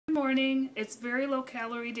morning. It's very low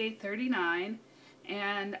calorie day 39,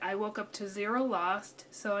 and I woke up to 0 lost,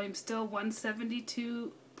 so I'm still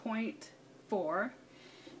 172.4,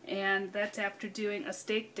 and that's after doing a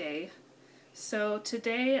steak day. So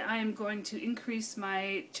today I'm going to increase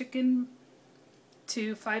my chicken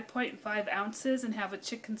to 5.5 ounces and have a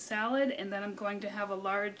chicken salad, and then I'm going to have a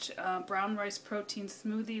large brown rice protein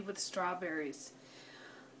smoothie with strawberries.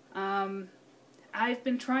 I've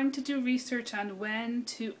been trying to do research on when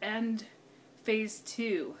to end phase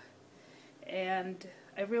 2, and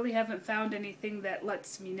I really haven't found anything that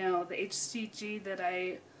lets me know. The HCG that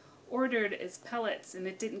I ordered is pellets, and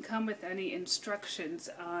it didn't come with any instructions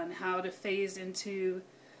on how to phase into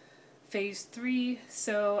phase 3,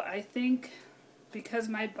 so I think because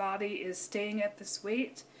my body is staying at this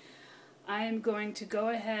weight, I am going to go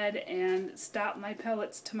ahead and stop my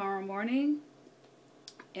pellets tomorrow morning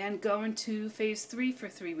and go into phase 3 for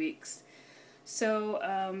 3 weeks. So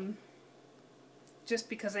just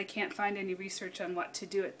because I can't find any research on what to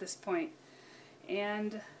do at this point.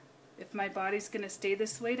 And if my body's going to stay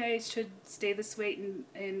this weight, I should stay this weight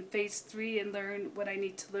in phase 3 and learn what I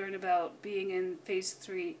need to learn about being in phase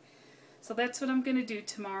 3. So that's what I'm going to do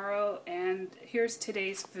tomorrow, and here's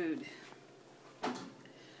today's food.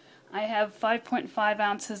 I have 5.5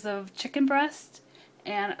 ounces of chicken breast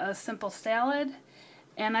and a simple salad.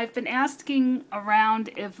 And I've been asking around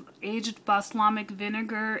if aged balsamic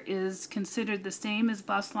vinegar is considered the same as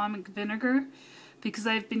balsamic vinegar, because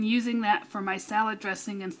I've been using that for my salad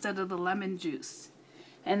dressing instead of the lemon juice.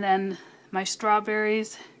 And then my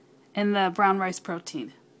strawberries and the brown rice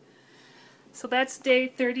protein. So that's day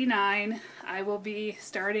 39. I will be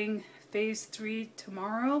starting phase 3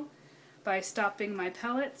 tomorrow by stopping my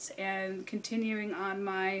pellets and continuing on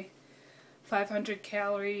my 500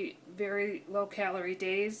 calorie, very low calorie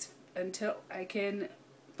days until I can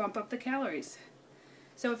bump up the calories.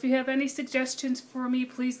 So if you have any suggestions for me,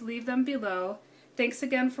 please leave them below. Thanks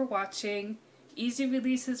again for watching. Easy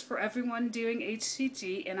releases for everyone doing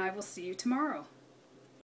HCG, and I will see you tomorrow.